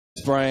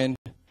Brian.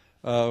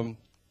 Brian,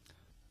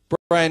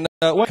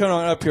 what's going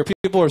on up here?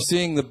 People are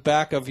seeing the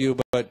back of you,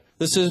 but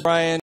this is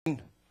Brian.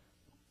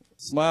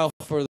 Smile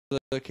for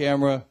the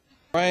camera.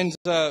 Brian's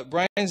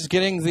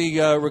getting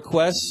the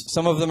requests.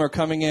 Some of them are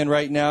coming in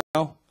right now,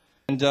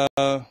 and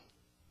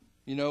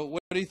you know,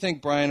 what do you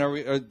think, Brian? Are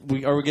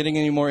we getting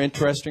any more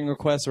interesting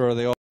requests, or are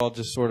they all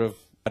just sort of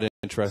not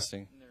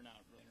interesting? They're not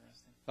really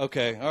interesting.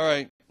 Okay, all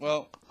right.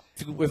 Well,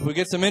 if we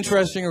get some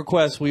interesting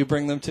requests, will you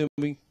bring them to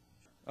me?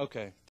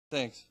 Okay,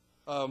 thanks.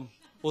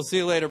 We'll see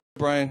you later,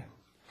 Brian.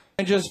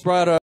 I just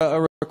brought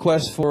a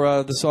request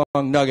for the song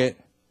Nugget.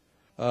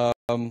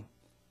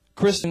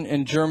 Kristen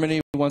in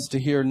Germany wants to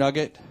hear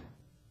Nugget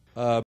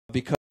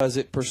because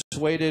it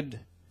persuaded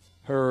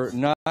her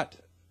not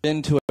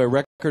been to a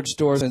record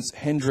store since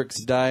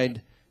Hendrix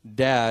died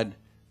dad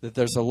that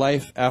there's a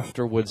life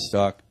after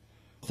Woodstock.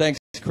 Thanks,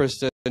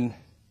 Kristen.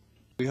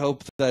 We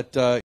hope that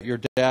your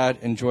dad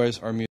enjoys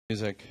our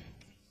music.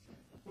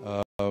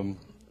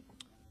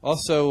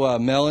 Also,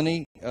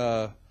 Melanie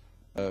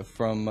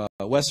from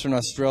Western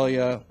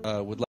Australia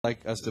would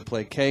like us to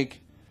play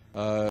Cake.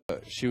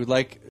 She would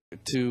like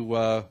to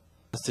us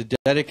to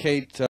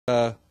dedicate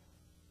the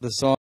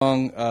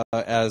song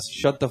as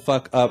Shut the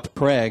Fuck Up,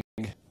 Craig.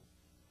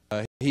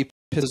 He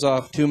pisses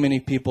off too many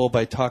people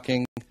by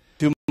talking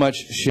too much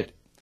shit.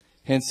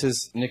 Hence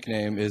his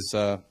nickname is,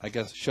 I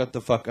guess, Shut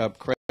the Fuck Up,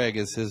 Craig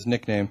is his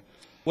nickname.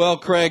 Well,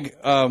 Craig,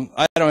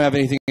 I don't have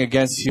anything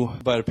against you,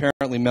 but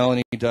apparently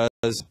Melanie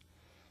does.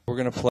 We're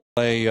gonna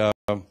play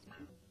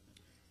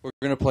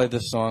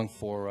this song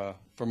for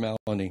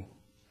Melanie.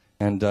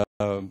 And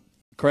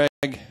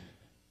Craig,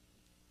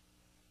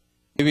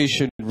 maybe you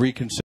should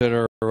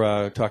reconsider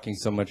talking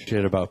so much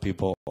shit about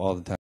people all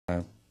the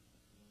time.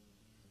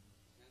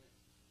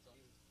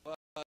 1,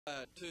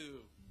 2,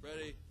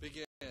 ready,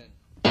 begin.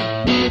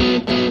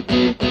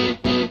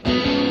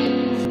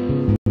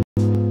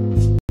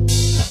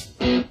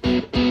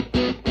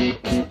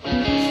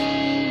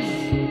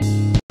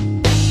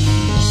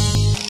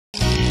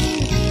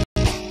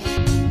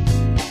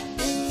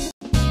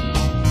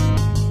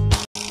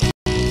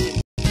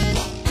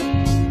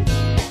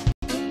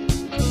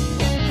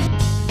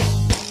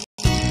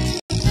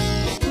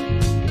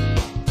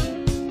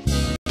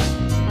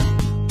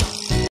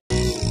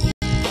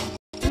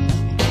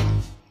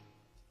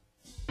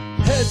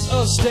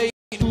 Of state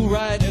who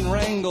ride and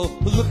wrangle,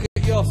 who look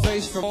at your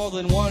face from more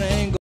than one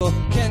angle,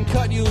 can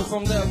cut you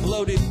from their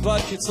bloated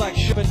budgets like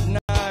sharpened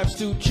knives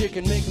to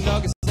chicken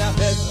McNuggets. Now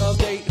heads of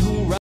state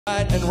who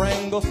ride and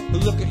wrangle, who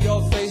look at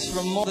your face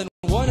from more than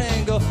one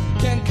angle,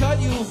 can cut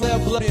you from their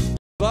bloated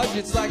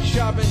budgets like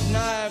sharpened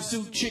knives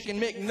to chicken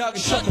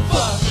McNuggets. Shut the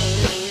fuck.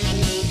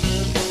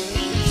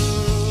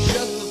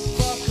 Shut the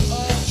fuck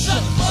up.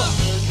 Shut the fuck.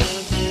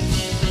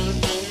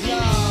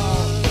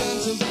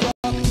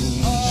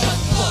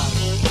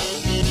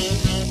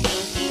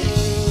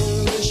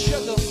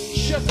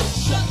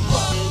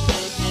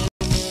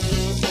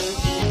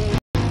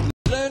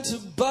 Learn to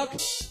buck up.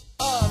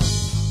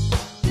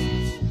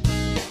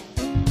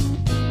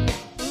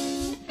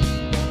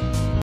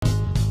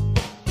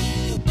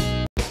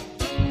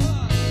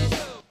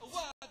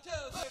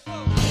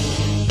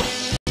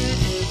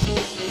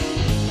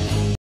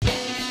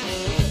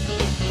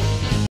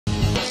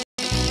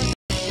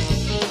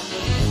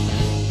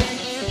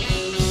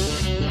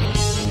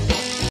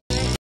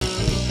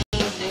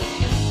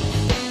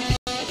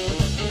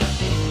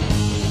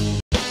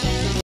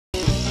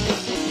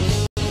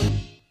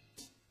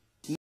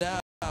 Now,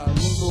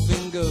 nimble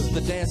fingers,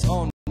 the dance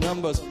on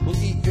numbers will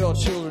eat your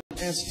children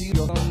and steal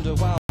your thunder,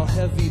 while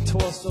heavy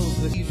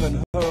torsos that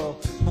even hurl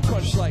will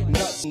crunch like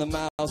nuts in the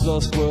mouths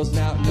of squirrels.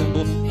 Now,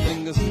 nimble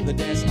fingers, the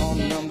dance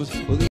on numbers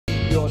will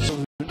eat your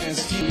children and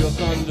steal your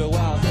thunder,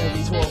 while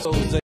heavy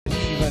torsos that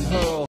even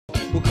hurl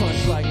will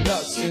crunch like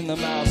nuts in the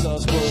mouths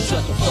of squirrels.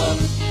 Shut the fuck.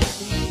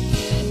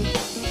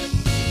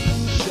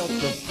 Shut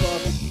the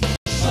fuck.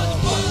 Shut the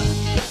fuck.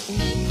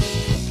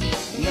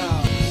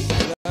 Now,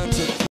 learn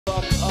to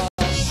fuck up.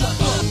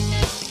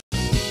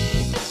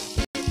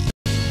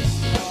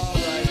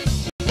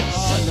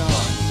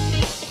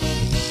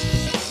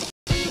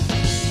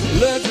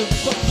 Learn to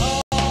fuck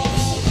off.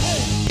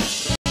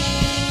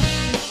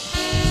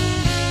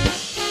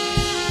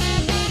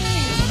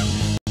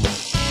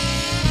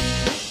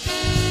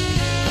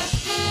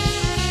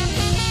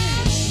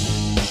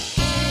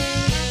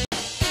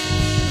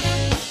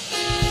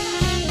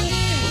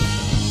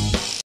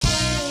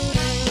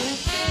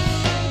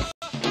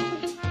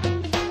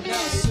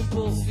 Now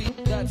simple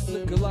feet that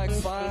flicker like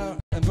fire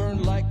and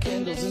burn like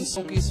candles in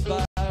smoky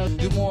spire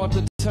do more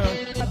to turn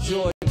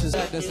joy to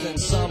sadness than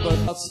somber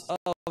thoughts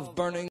of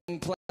burning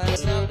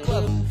planets. Now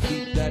clever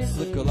feet that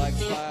flicker like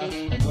fire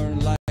and burn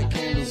like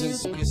candles in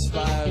smoky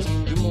spires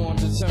do more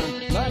to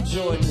turn my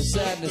joy to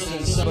sadness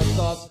than somber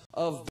thoughts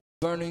of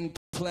burning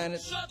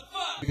planets.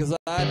 Because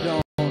I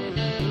don't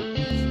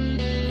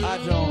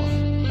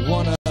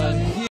wanna